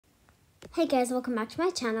Hey guys, welcome back to my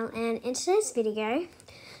channel, and in today's video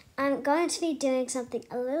I'm going to be doing something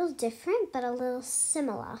a little different but a little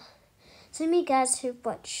similar. Some of you guys who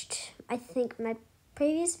watched, I think, my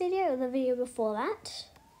previous video or the video before that,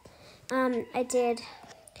 I did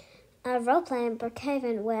a roleplay in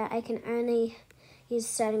Brookhaven where I can only use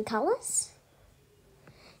certain colours,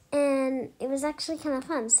 and it was actually kind of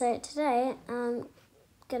fun. So today I'm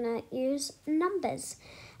gonna use numbers.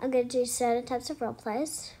 I'm going to do certain types of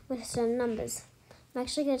roleplays with certain numbers. I'm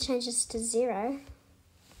actually going to change this to 0,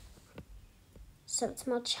 so it's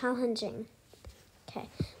more challenging. Okay,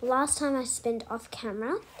 last time I spinned off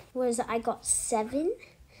camera was I got 7,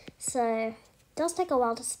 so it does take a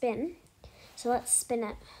while to spin. So let's spin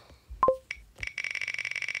it.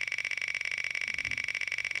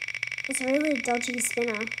 It's a really dodgy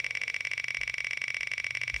spinner.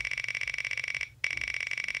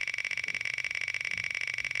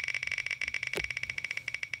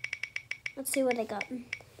 Let's see what I got.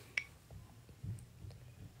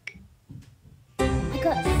 I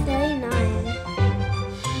got 39.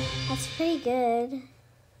 That's pretty good.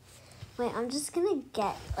 Wait, I'm just gonna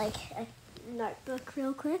get like a notebook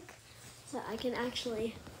real quick so I can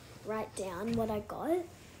actually write down what I got.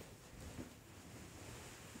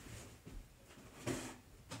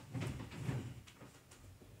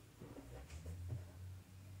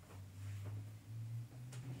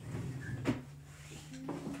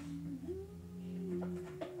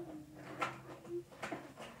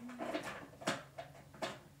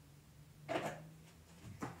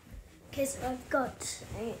 Okay, so I've got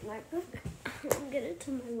a notebook. I'm going to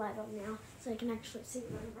turn my light on now so I can actually see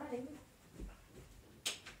what I'm writing.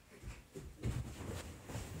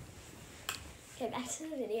 Okay, back to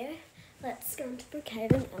the video. Let's go into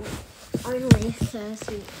Brookhaven, and only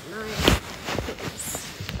 39 figures.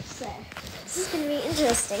 So, this is going to be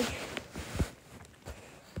interesting.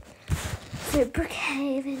 So,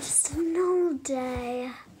 Brookhaven, just a normal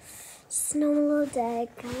day. Just a normal little day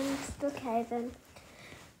going to Brookhaven.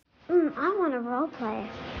 I want to roleplay.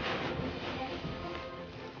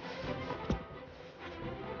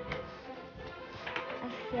 I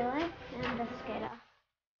feel like an investigator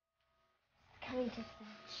coming to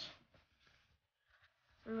search.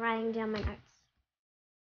 I'm writing down my notes.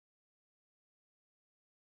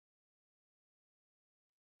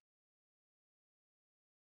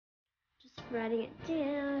 Just writing it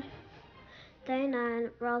down. Day 9,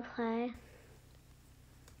 roleplay.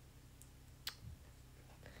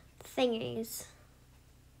 Thingies.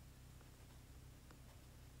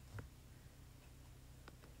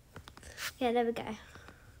 Yeah, there we go.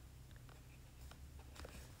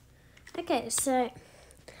 Okay, so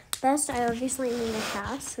first I obviously need a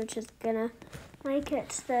house, which is gonna make it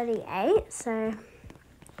 38. So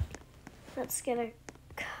let's get a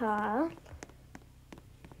car,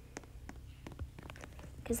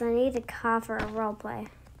 because I need a car for a roleplay.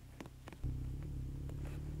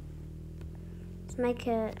 Let's make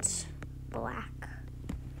it black.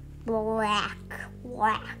 Black.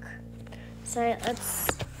 So let's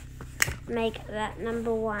make that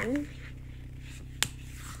number 1.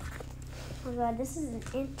 Oh god, this is an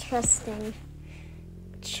interesting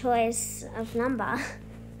choice of number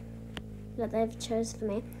that they've chosen for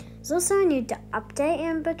me. There's also a new update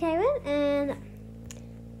in Brookhaven, and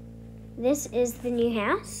this is the new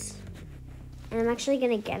house. And I'm actually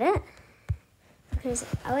gonna get it because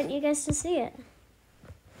I want you guys to see it.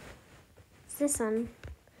 It's this one.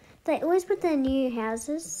 They always put their new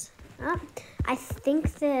houses up. I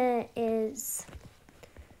think there is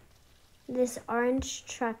this orange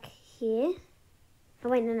truck here. Oh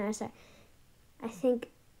wait, no, sorry. I think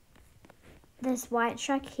this white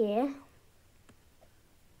truck here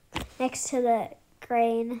next to the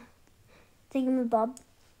green thingamabob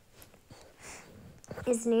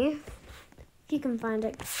is new. If you can find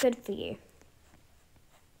it, good for you.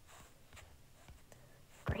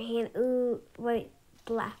 Green, ooh, wait,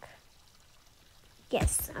 black.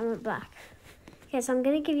 Yes, I want black. Okay, so I'm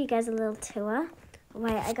gonna give you guys a little tour.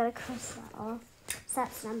 Wait, I gotta cross that off. So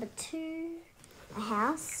that's number 2, a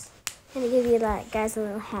house. I'm gonna give you guys a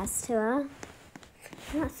little house tour.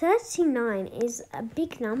 39 is a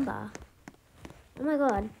big number. Oh my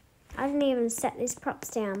god, I didn't even set these props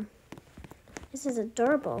down. This is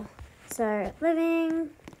adorable. So,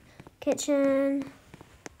 living, kitchen,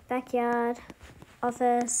 backyard,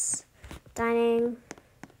 office, dining,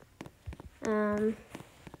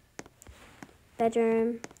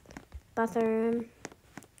 bedroom, bathroom,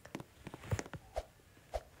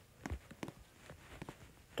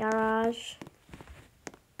 garage,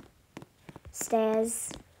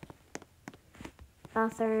 stairs,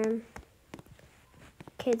 bathroom,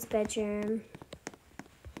 kids' bedroom,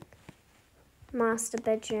 master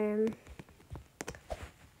bedroom,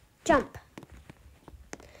 jump.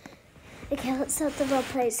 Okay, let's start the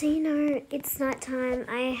roleplay. So you know, it's nighttime.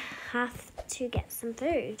 I have to get some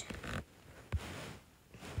food.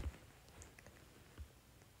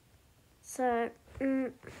 So,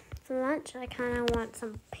 for lunch, I kind of want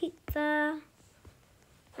some pizza.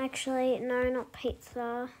 Actually, no, not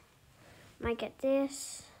pizza. Might get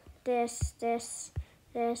this.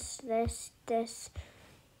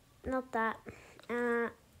 Not that.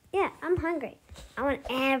 Yeah, I'm hungry. I want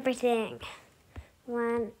everything.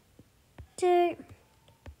 1, 2,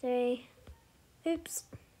 3. Oops.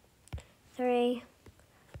 3,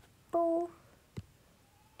 4,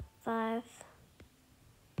 5,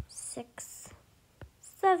 6,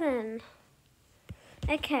 7.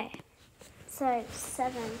 Okay, so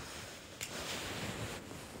 7.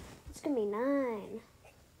 It's gonna be 9.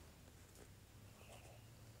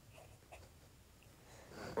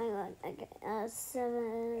 Oh my god, okay,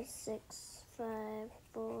 7, 6, 5,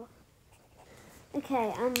 4.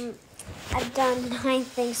 Okay, I've done 9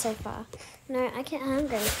 things so far. No, I get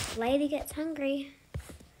hungry. Lady gets hungry.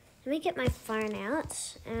 Let me get my phone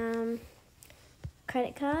out.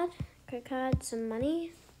 Credit card, some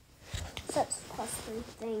money. So that's plus 3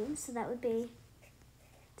 things. So that would be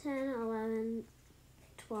 10, 11,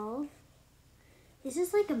 12. This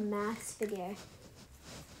is like a maths video.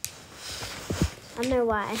 I don't know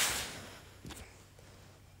why.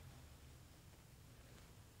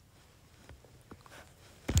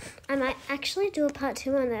 I might actually do a part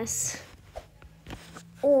 2 on this.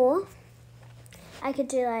 Or I could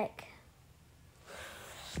do like,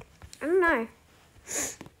 I don't know.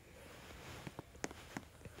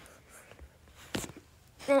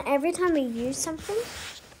 And every time we use something,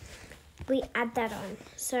 we add that on.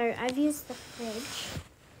 So I've used the fridge,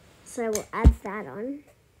 so we'll add that on.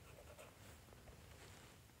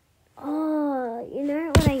 Oh, you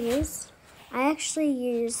know what I used? I actually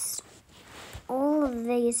used all of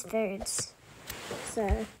these foods.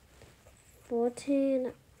 So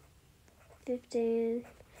 14, 15,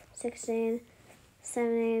 16,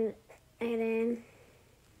 17, 18,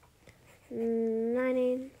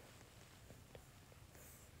 19.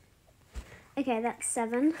 Okay, that's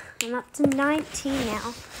 7. I'm up to 19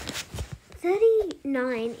 now.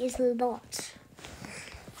 39 is a lot.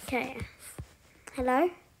 Okay. Hello?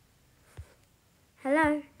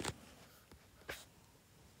 Hello?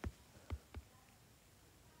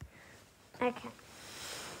 Okay.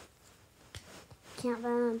 Count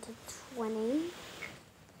down to 20.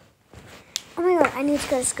 Oh my god, I need to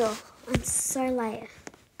go to school. I'm so late.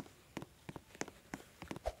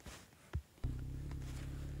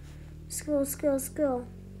 School.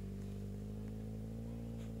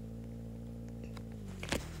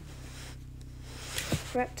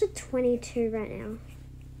 We're up to 22 right now.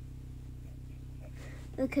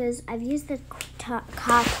 Because I've used the car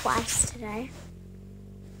twice today.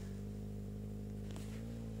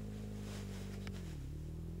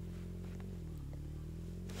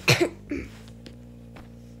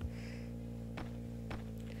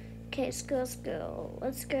 Okay, school.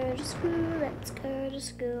 Let's go to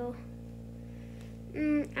school.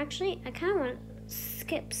 Actually, I kind of want to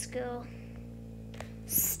skip school.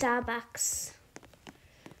 Starbucks.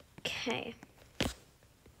 Okay.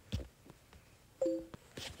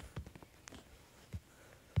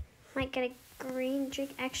 Might get a green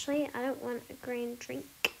drink. Actually, I don't want a green drink.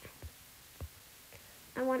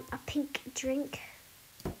 I want a pink drink.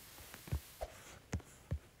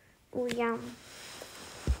 Oh, yum.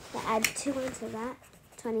 I'll add 2 onto that.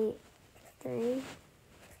 23,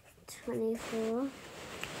 24.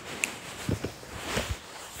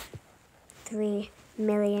 3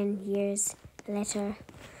 million years later.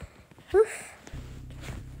 Oof.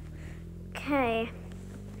 Okay.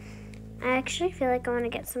 I actually feel like I want to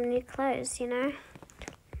get some new clothes, you know?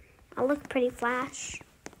 I look pretty flash.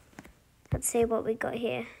 Let's see what we got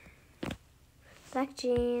here. Black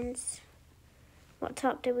jeans. What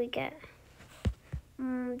top did we get?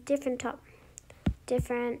 Different top.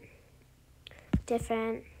 Different.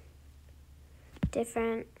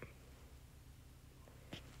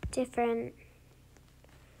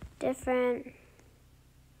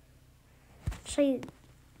 Actually,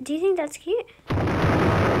 do you think that's cute?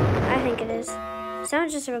 I think it is. Someone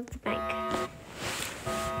just robbed the bank.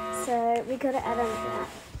 So we gotta add on to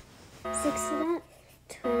that. 6 to that.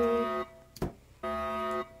 20.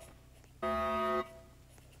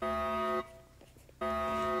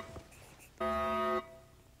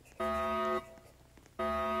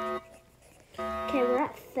 Okay, we're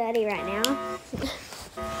at 30 right now.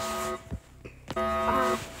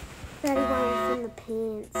 31 from the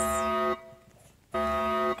pants.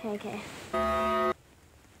 Okay, Okay. Oh,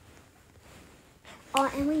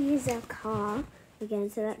 and we use our car again,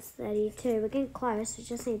 so that's 32. We're getting close. We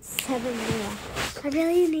just need 7 more. I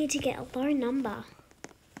really need to get a low number.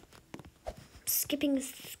 Skipping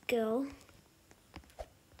school.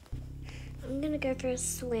 I'm gonna go for a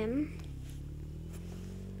swim.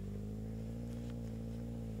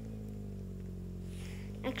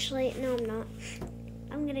 Actually, no, I'm not.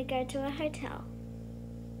 I'm gonna go to a hotel.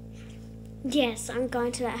 Yes, I'm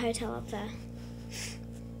going to that hotel up there.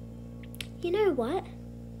 You know what?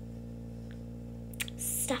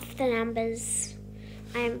 Stuff the numbers.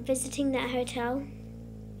 I am visiting that hotel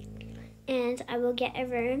and I will get a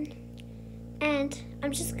room and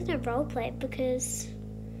I'm just gonna roleplay because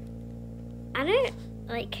I'm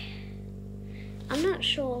not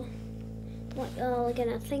sure what y'all are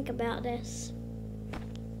gonna think about this.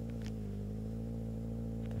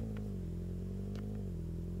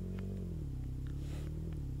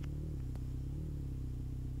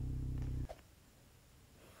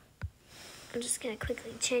 I'm just going to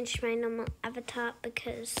quickly change my normal avatar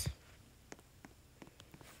because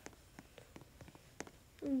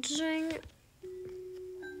ding.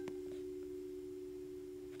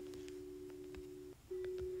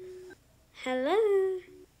 Hello.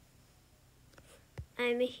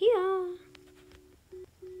 I'm here.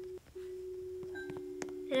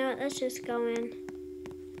 You know what, let's just go in.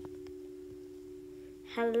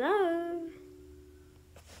 Hello.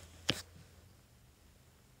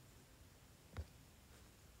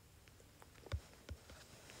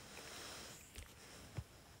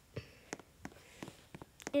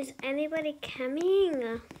 Is anybody coming?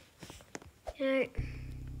 You know,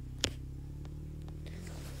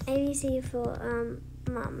 ABC for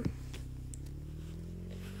mum.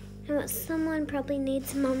 You know what, someone probably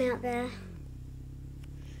needs mum out there.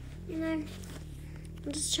 You know,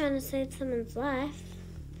 I'm just trying to save someone's life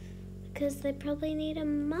because they probably need a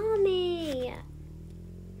mommy.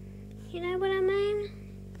 You know what I mean?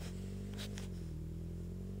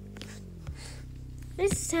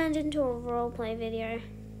 This turned into a roleplay video.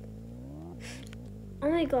 Oh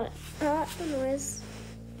my god, the noise.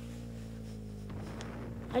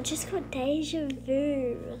 I just got deja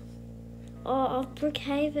vu. Of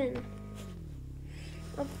Brookhaven.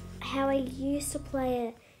 Of how I used to play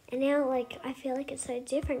it. And now, I feel like it's so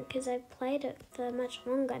different because I've played it for much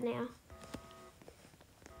longer now.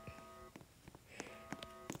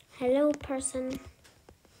 Hello, person.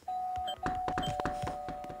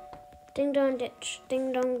 Ding dong ditch,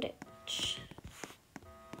 ding dong ditch.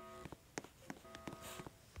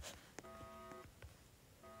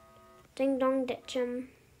 Ding dong ditch 'em.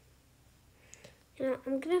 You know,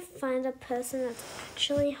 I'm gonna find a person that's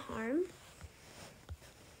actually home.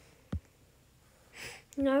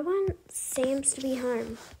 No one seems to be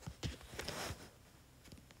home.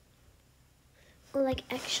 Or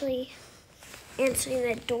actually answering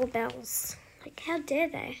their doorbells. How dare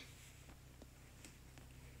they?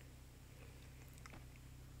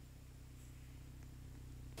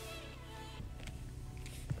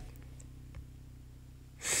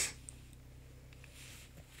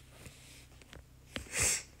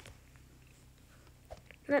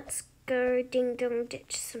 Let's go ding dong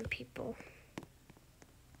ditch some people.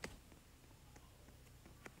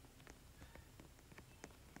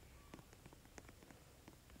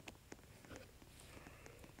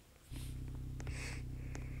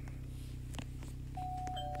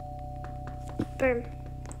 Boom.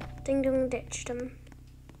 Ding dong ditched them.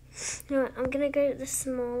 You know what, I'm gonna go to the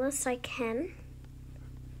smallest I can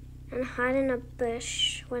and hide in a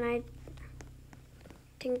bush when I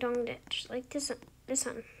ding dong ditch. Like this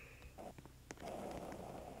one.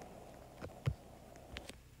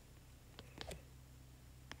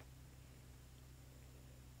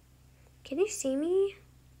 Can you see me?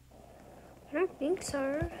 I don't think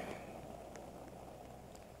so.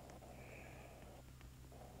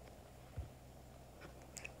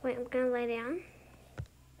 Wait, I'm gonna lay down.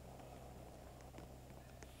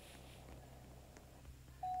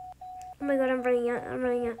 Oh my god, I'm running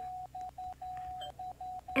out.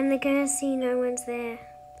 And they're gonna see no one's there.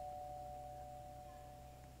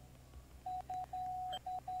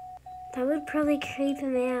 That would probably creep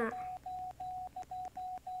them out.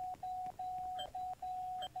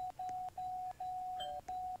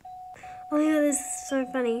 Oh my god, this is so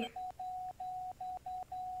funny.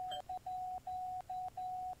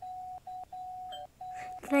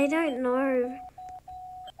 They don't know.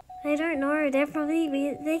 They're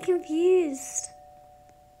probably, they're confused.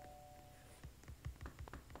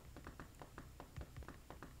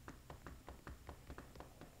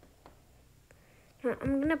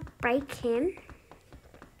 I'm gonna break in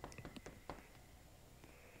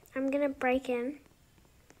I'm gonna break in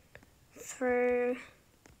through.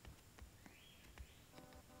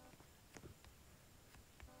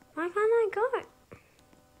 Why can't I go?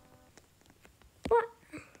 What?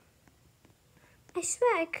 I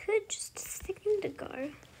swear I could just a second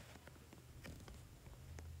ago.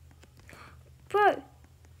 Bro,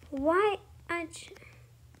 why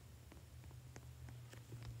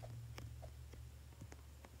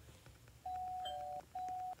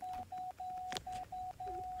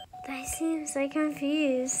They seem so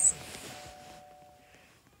confused.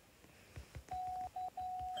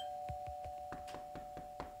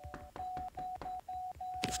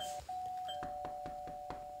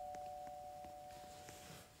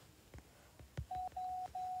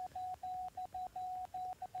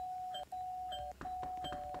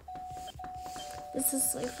 This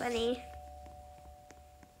is so funny.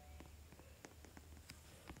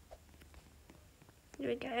 Here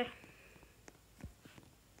we go.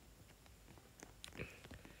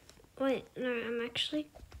 Wait, no, I'm actually...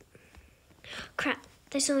 Crap,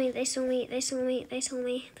 they saw me.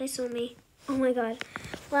 Oh my god.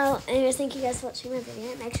 Well, anyways, thank you guys for watching my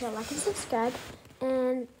video. Make sure to like and subscribe.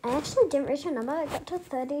 And I actually didn't reach a number. I got to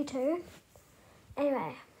 32.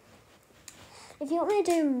 Anyway, if you want me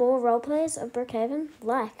to do more roleplays of Brookhaven,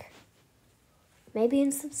 like, maybe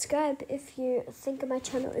and subscribe if you think my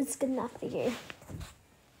channel is good enough for you.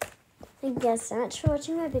 Thank you guys so much for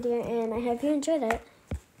watching my video, and I hope you enjoyed it.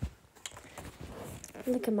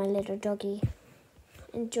 Look at my little doggy.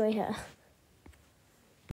 Enjoy her.